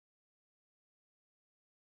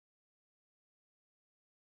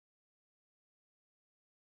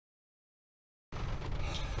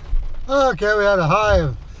Okay, we had a high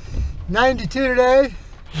of 92 today,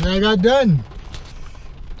 and I got done.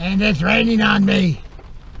 And it's raining on me.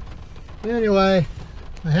 Anyway,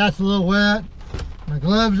 my hat's a little wet, my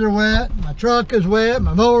gloves are wet, my truck is wet,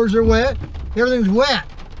 my mowers are wet, everything's wet.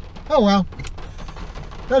 Oh well.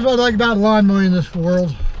 That's what I like about lawn mowing in this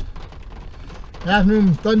world.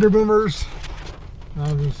 Afternoon thunder boomers. I don't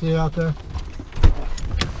know if you can see it out there.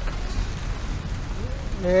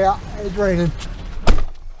 Yeah, it's raining.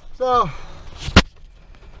 So,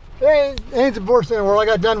 it ain't the worst thing in the world. I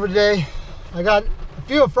got done for today. I got a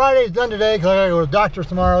few of Fridays done today because I gotta go to the doctor's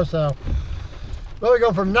tomorrow. So, we'll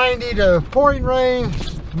go from 90 to pouring rain.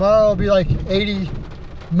 Tomorrow will be like 80,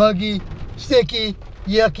 muggy, sticky,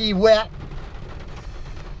 yucky, wet.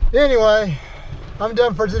 Anyway, I'm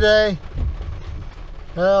done for today.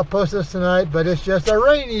 I'll post this tonight, but it's just a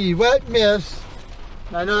rainy, wet miss.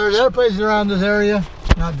 I know there's other places around this area,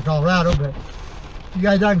 not in Colorado, but you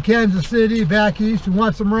guys out in Kansas City, back east, who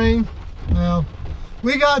want some rain, well,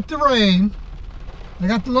 we got the rain. I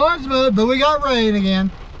got the lawns mowed, but we got rain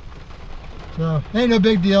again. So, ain't no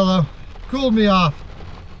big deal though. Cooled me off.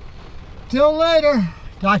 Till later.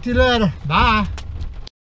 Talk to you later. Bye.